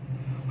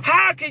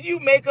 How can you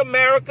make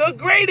America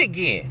great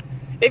again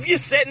if you're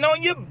sitting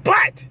on your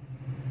butt?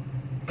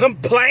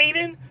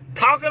 Complaining,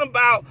 talking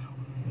about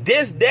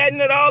this, that,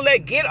 and all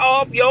that. Get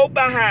off your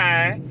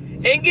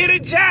behind and get a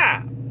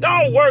job.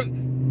 Don't work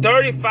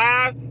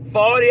 35,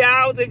 40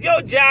 hours. If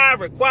your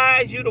job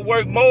requires you to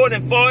work more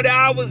than 40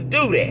 hours,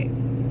 do that.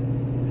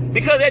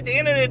 Because at the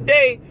end of the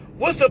day,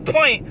 what's the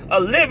point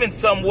of living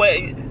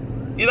somewhere?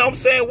 You know what I'm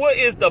saying? What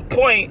is the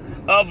point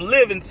of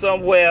living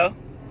somewhere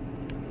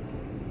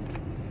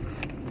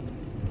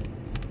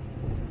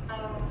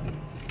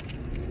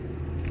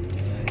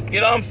You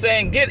know what I'm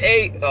saying? Get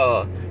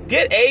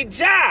a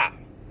job.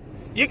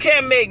 You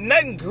can't make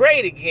nothing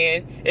great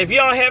again if you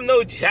don't have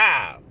no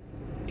job.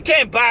 You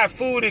can't buy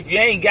food if you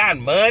ain't got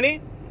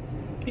money.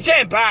 You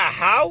can't buy a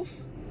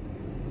house.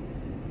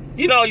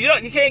 You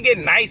can't get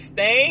nice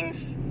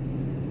things.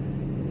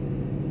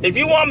 If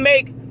you want to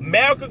make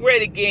America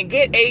great again,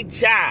 get a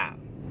job.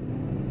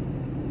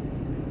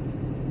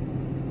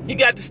 You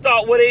got to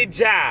start with a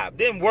job,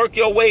 then work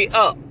your way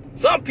up.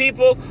 Some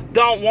people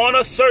don't want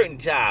a certain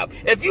job.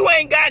 If you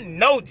ain't got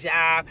no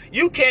job,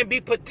 you can't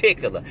be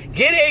particular.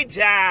 Get a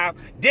job,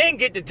 then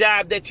get the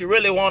job that you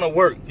really want to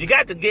work. You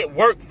got to get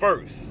work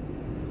first.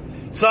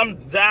 Some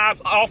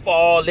jobs offer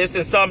all this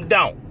and some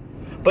don't.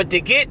 But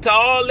to get to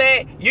all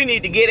that, you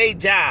need to get a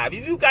job.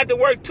 If you got to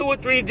work 2 or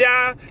 3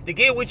 jobs to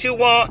get what you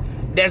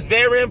want, that's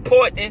very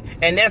important,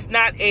 and that's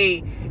not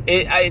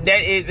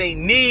that is a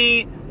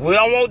need. We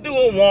don't want to do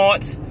a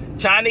wants.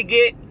 Trying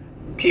to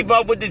keep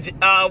up with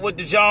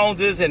the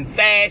Joneses and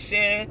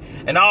fashion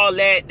and all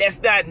that.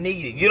 That's not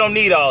needed. You don't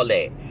need all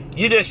that.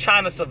 You're just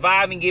trying to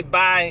survive and get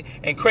by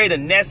and create a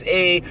nest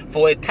egg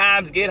for when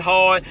times get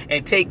hard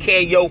and take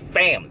care of your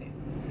family.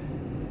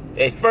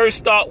 It first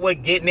start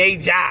with getting a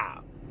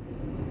job.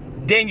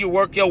 Then you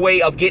work your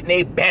way of getting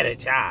a better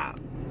job.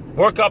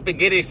 Work up and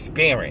get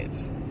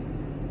experience.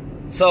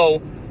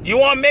 So you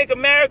want to make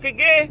America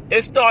again?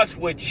 It starts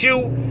with you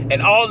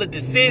and all the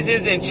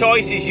decisions and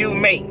choices you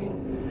make.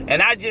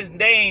 And I just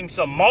named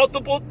some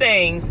multiple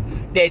things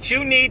that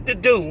you need to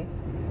do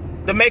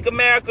to make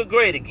America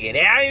great again.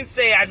 And I didn't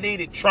say I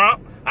needed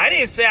Trump. I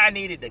didn't say I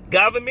needed the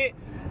government.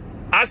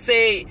 I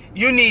say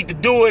you need to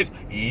do it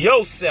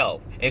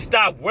yourself and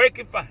stop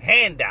working for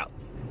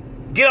handouts.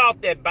 Get off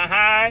that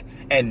behind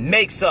and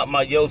make something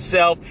of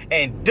yourself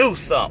and do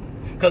something.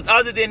 Because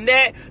other than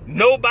that,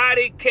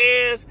 nobody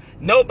cares.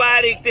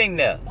 Nobody think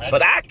that.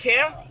 But I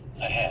care.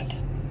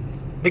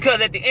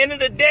 Because at the end of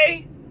the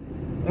day,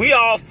 we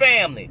all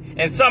family.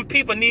 And some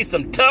people need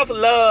some tough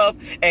love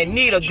and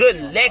need a good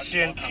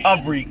lecture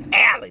of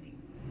reality.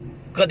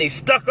 Because they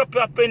stuck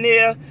up in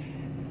there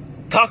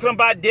talking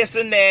about this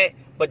and that.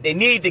 But they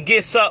need to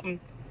get something.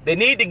 They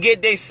need to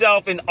get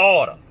themselves in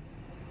order.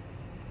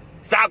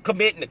 Stop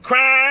committing the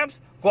crimes.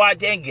 Go out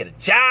there and get a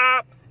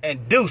job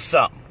and do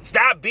something.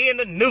 Stop being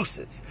a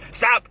nuisance.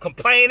 Stop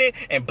complaining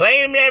and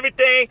blaming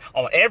everything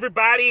on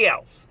everybody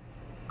else.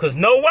 Because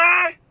know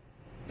why?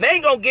 They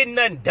ain't going to get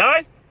nothing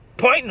done.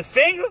 Pointing the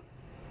finger.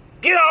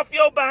 Get off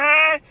your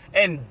behind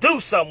and do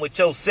something with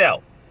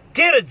yourself.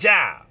 Get a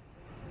job.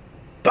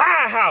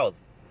 Buy a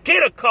house.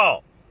 Get a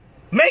car.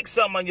 Make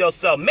something of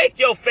yourself. Make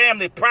your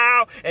family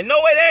proud. And know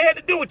what that had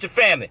to do with your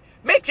family.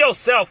 Make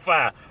yourself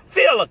proud.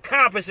 Feel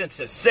accomplished and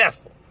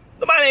successful.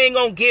 Nobody ain't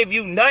gonna give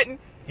you nothing.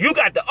 You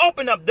got to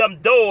open up them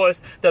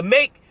doors to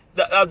make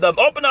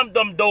open up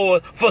them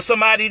doors for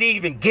somebody to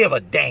even give a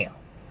damn.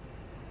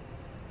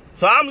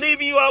 So I'm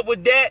leaving you out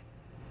with that.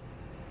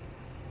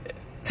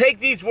 Take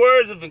these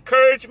words of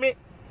encouragement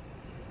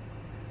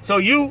so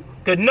you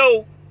could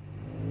know,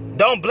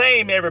 don't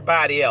blame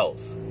everybody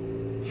else.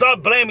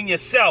 Start blaming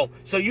yourself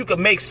so you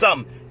can make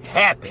something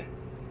happen.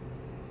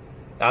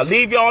 I'll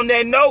leave you on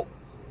that note.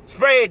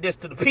 Spread this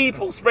to the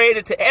people. Spread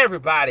it to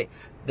everybody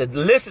to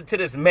listen to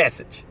this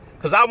message.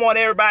 Because I want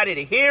everybody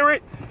to hear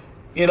it.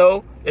 You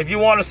know, if you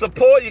want to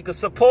support, you can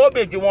support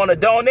me. If you want to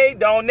donate,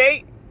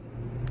 donate.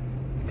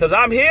 Because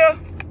I'm here.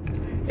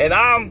 And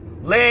I'm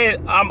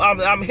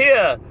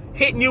here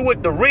hitting you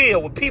with the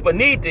real, what people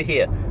need to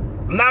hear.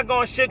 I'm not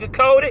going to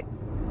sugarcoat it.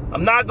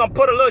 I'm not going to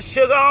put a little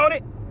sugar on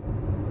it.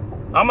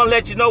 I'm going to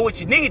let you know what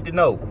you need to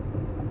know.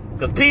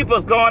 Because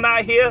people's going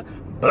out here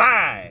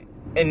blind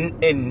and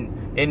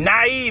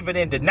naive and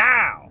in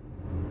denial.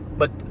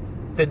 But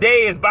the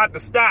day is about to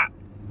stop.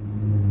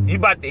 You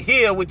about to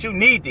hear what you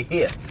need to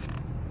hear.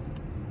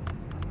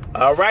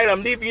 All right,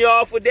 I'm leaving you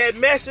off with that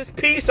message.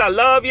 Peace. I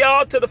love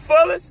y'all to the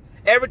fullest.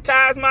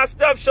 Advertise my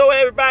stuff. Show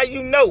everybody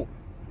you know.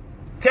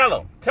 Tell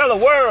them. Tell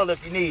the world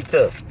if you need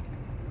to.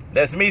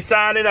 That's me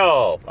signing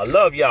off. I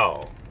love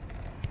y'all.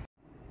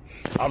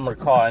 I'm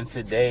recording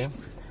today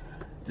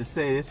to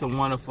say it's a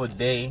wonderful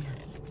day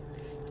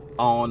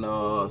on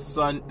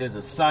there's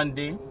a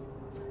Sunday,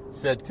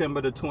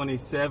 September the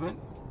 27th.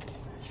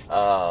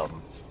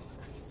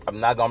 I'm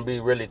not going to be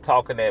really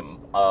talking that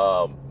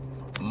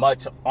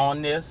much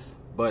on this,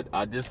 but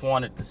I just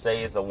wanted to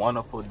say it's a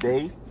wonderful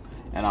day,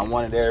 and I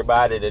wanted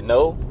everybody to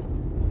know.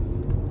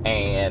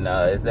 And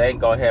it ain't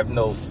going to have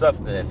no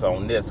substance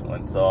on this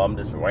one, so I'm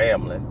just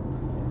rambling.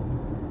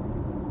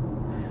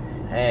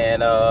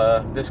 And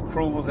just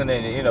cruising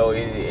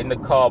in the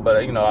car, but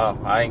I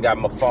ain't got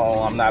my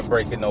phone. I'm not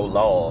breaking no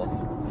laws.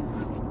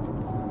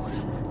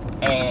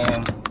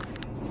 And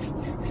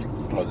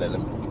let me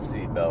put the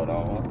seatbelt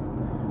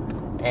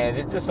on. And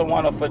it's just a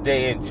wonderful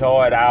day.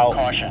 Enjoy it out.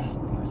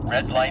 Caution.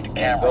 Red light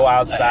camera. Go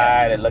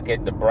outside and look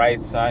at the bright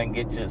sun.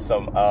 Get you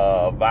some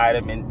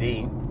vitamin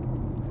D.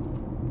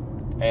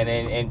 And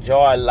then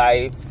enjoy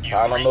life.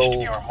 I don't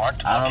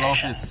know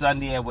if it's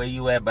Sunday and where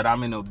you at, but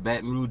I'm in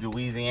Baton Rouge,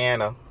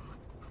 Louisiana.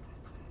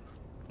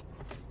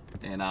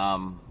 And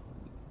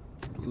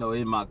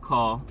in my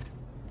car.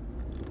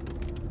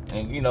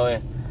 And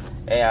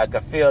and I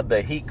can feel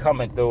the heat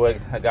coming through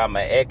it. I got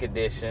my air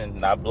conditioning,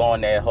 not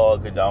blowing that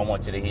hard because I don't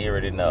want you to hear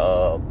it in the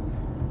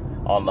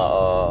on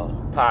the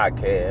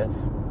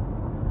podcast.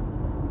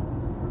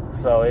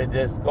 So it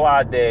just go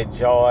out there,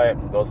 enjoy,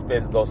 go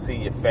see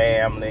your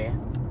family,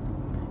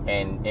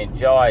 and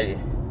enjoy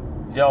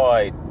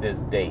this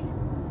day.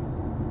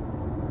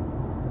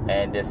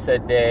 And just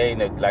sit there,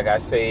 like I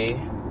say,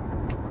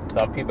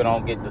 some people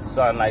don't get the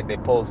sun like they're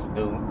supposed to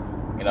do.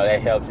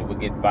 That helps you with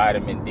get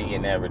vitamin D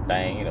and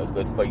everything.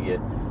 Good for your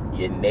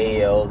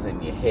nails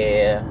and your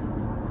hair,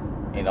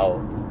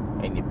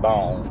 and your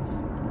bones.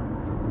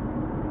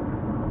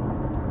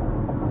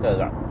 Because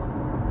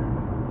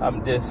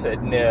I'm just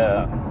sitting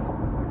there,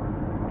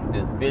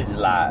 just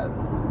visualizing,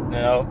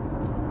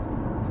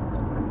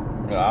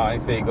 I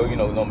ain't say go,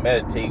 no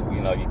meditate.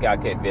 You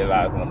can't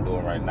visualize what I'm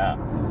doing right now.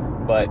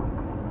 But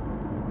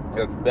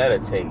just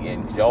meditate,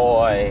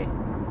 enjoy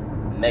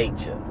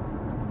nature.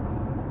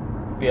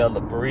 Feel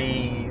the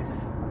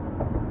breeze,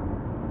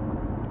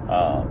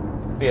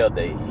 feel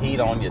the heat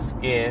on your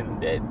skin.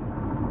 That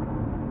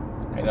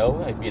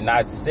if you're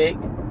not sick,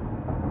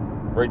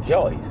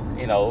 rejoice.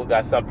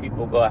 Got some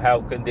people go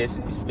health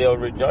conditions, you still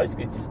rejoice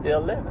because you're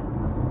still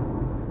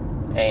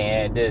living.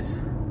 And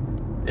just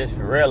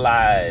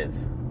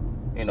realize,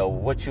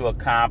 what you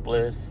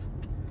accomplished.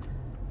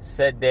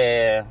 Sit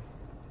there,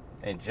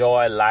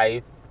 enjoy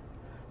life,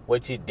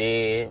 what you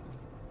did.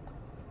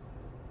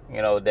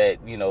 That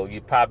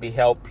you probably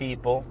help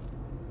people.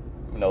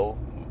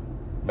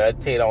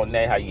 Meditate on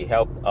that, how you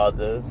help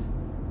others.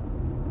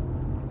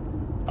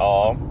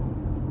 Or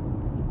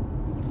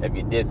if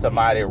you did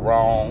somebody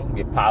wrong,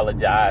 you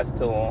apologize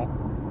to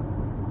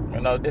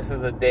them. This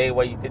is a day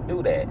where you could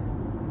do that.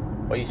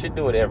 Well, you should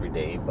do it every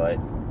day, but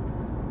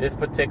this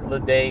particular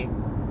day,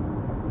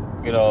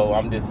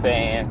 I'm just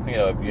saying,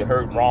 if you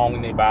hurt wrong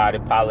anybody,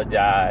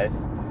 apologize,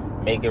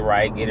 make it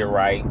right, get it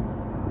right.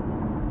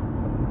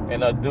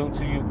 Do what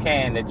you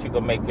can that you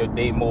can make your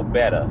day more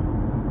better.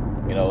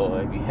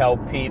 If you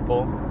help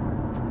people,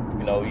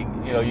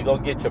 you're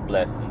going to get your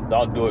blessing.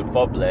 Don't do it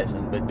for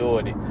blessing, but do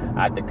it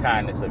out the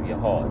kindness of your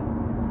heart.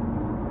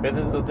 Because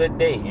it's a good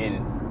day.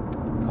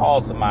 And call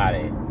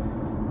somebody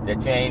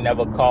that you ain't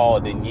never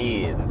called in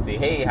years and say,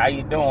 hey, how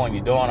you doing?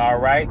 You doing all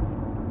right?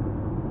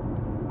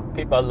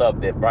 People love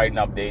that, brighten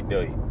up their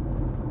day.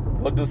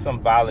 Go do some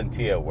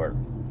volunteer work.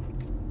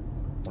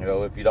 You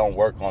know, if you don't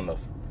work on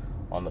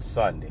the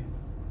Sunday.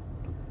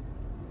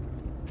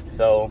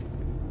 So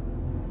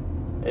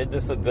it's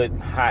just a good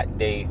hot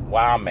day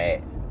where I'm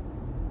at.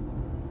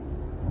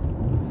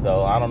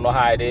 So I don't know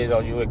how it is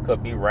on you. It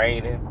could be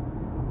raining.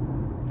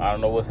 I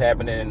don't know what's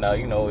happening in,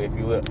 if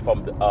you're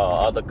from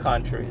other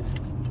countries.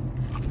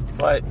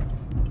 But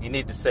you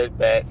need to sit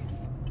back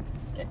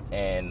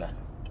and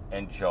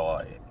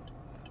enjoy it.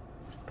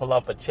 Pull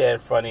up a chair in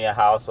front of your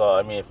house,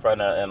 in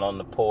front of and on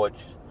the porch,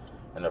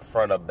 in the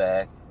front or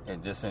back,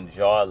 and just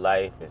enjoy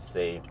life and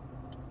say,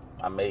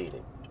 I made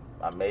it.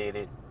 I made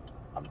it.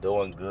 I'm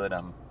doing good.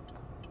 I'm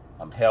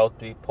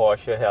healthy,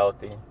 partial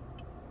healthy.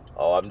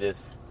 Or I'm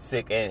just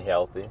sick and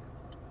healthy.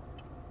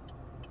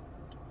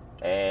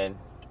 And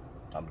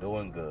I'm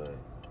doing good.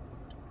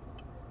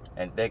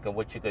 And think of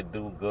what you could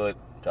do good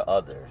to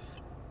others.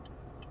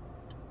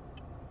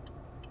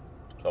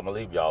 So I'm going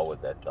to leave y'all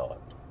with that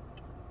thought.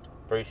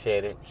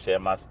 Appreciate it. Share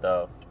my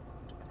stuff.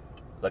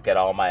 Look at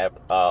all my,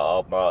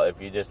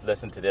 if you just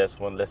listen to this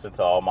one, listen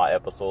to all my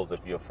episodes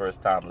if you're a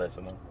first time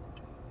listener.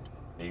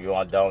 If you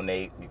want to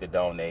donate, you can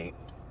donate.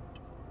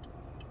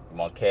 You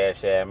want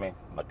Cash App me?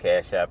 My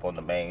Cash App on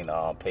the main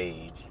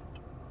page.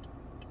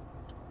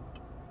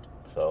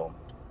 So,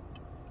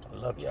 I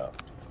love y'all.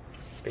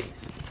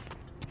 Peace.